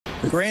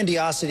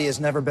Grandiosity has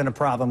never been a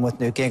problem with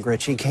Newt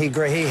Gingrich.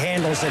 He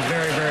handles it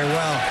very, very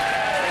well.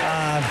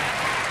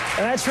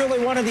 And that's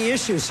really one of the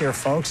issues here,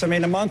 folks. I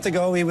mean, a month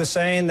ago he was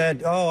saying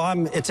that,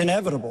 it's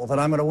inevitable that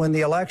I'm going to win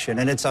the election,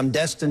 and I'm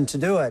destined to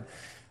do it.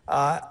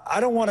 I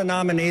don't want a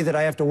nominee that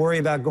I have to worry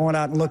about going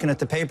out and looking at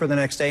the paper the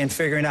next day and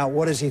figuring out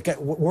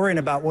worrying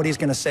about what he's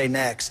going to say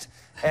next.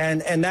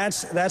 And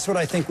that's what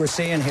I think we're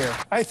seeing here.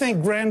 I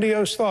think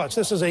grandiose thoughts.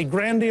 This is a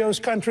grandiose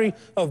country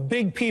of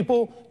big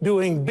people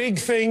doing big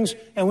things,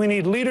 and we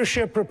need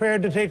leadership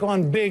prepared to take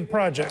on big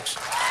projects.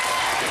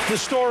 The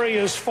story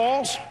is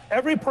false.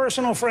 Every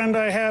personal friend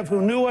I have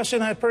who knew us in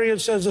that period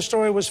says the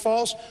story was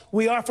false.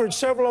 We offered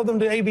several of them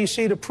to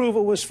ABC to prove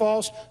it was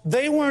false.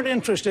 They weren't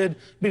interested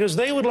because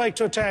they would like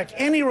to attack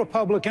any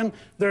Republican.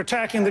 They're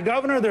attacking the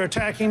governor. They're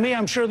attacking me.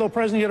 I'm sure they'll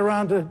presently get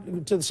around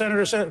to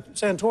Senator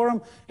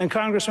Santorum and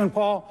Congressman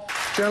Paul.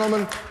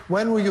 Gentlemen,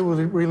 when will you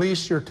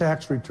release your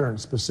tax return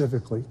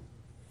specifically?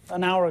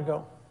 An hour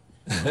ago.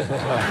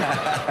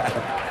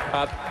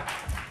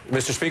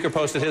 Mr. Speaker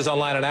posted his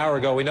online an hour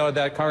ago. We know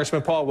that.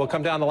 Congressman Paul, we'll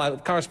come down the line.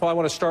 Congressman Paul, I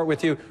want to start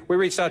with you. We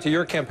reached out to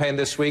your campaign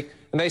this week,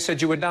 and they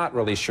said you would not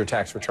release your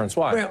tax returns.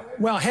 Why?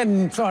 Well, I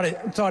hadn't thought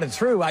it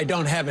through. I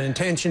don't have an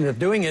intention of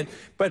doing it,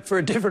 but for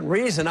a different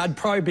reason. I'd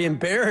probably be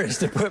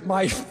embarrassed to put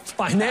my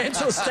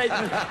financial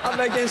statement up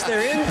against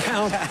their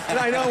income, and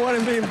I don't want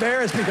to be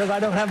embarrassed because I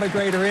don't have a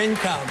greater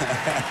income.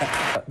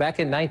 Back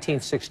in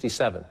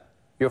 1967,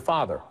 your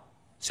father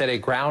set a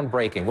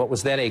groundbreaking, what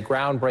was then a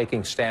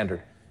groundbreaking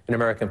standard in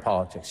American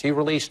politics. He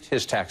released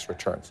his tax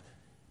returns.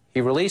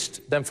 He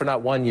released them for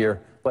not 1 year,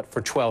 but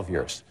for 12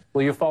 years.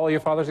 Will you follow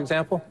your father's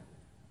example?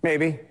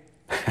 Maybe.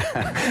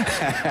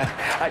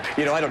 I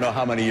don't know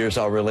how many years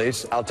I'll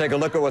release. I'll take a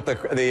look at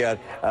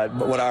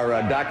what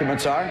our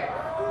documents are.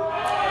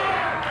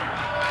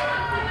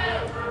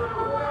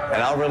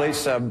 And I'll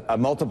release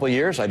multiple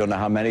years. I don't know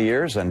how many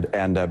years,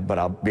 but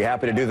I'll be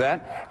happy to do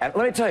that. And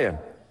let me tell you,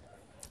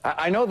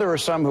 I know there are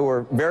some who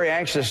are very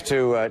anxious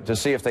to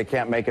see if they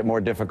can't make it more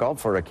difficult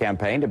for a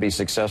campaign to be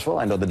successful.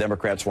 I know the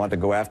Democrats want to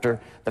go after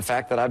the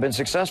fact that I've been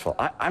successful.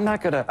 I'm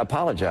not going to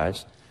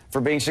apologize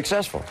for being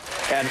successful.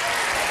 And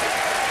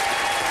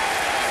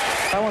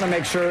I want to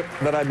make sure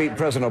that I beat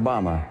President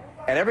Obama.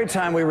 And every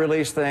time we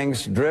release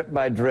things, drip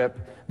by drip,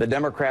 the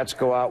Democrats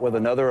go out with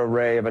another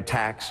array of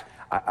attacks.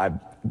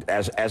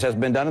 As has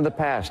been done in the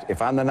past,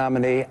 if I'm the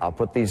nominee, I'll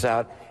put these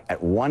out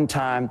at one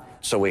time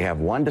so we have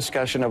one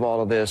discussion of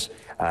all of this.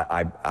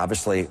 I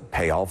obviously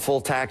pay all full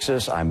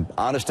taxes. I'm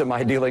honest in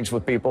my dealings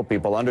with people.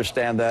 People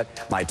understand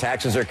that. My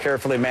taxes are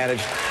carefully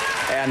managed.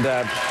 And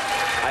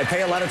I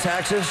pay a lot of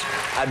taxes.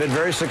 I've been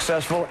very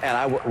successful,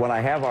 and when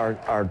I have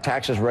our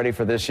taxes ready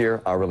for this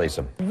year, I'll release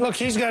them. Look,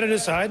 he's got to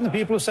decide, and the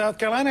people of South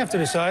Carolina have to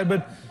decide,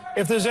 but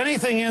if there's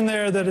anything in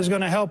there that is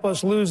going to help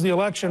us lose the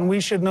election,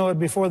 we should know it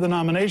before the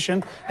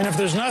nomination. And if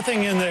there's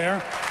nothing in there,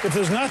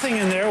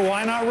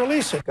 why not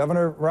release it?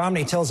 Governor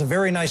Romney tells a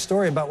very nice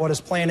story about what his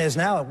plan is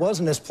now. It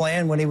wasn't his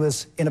plan when he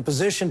was in a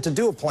position to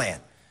do a plan.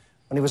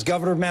 When he was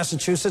governor of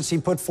Massachusetts, he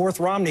put forth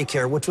Romney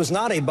Care, which was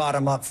not a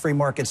bottom-up free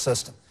market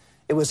system.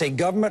 It was a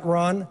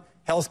government-run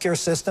healthcare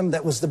system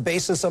that was the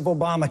basis of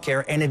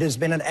Obamacare, and it has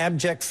been an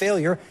abject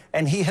failure,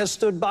 and he has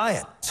stood by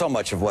it. So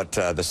much of what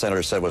the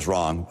senator said was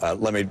wrong.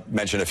 Let me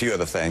mention a few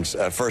other things.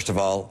 First of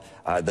all,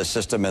 the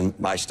system in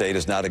my state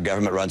is not a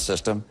government-run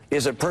system.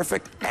 Is it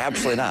perfect?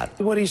 Absolutely not.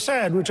 What he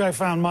said, which I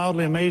found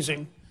mildly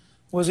amazing,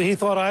 was that he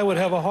thought I would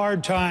have a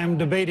hard time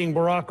debating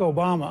Barack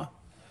Obama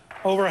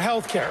over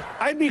health care.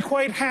 I'd be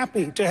quite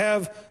happy to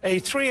have a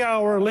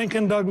 3-hour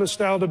Lincoln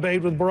Douglas-style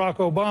debate with Barack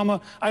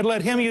Obama. I'd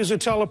let him use a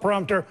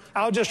teleprompter.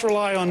 I'll just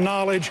rely on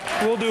knowledge.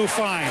 We'll do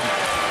fine.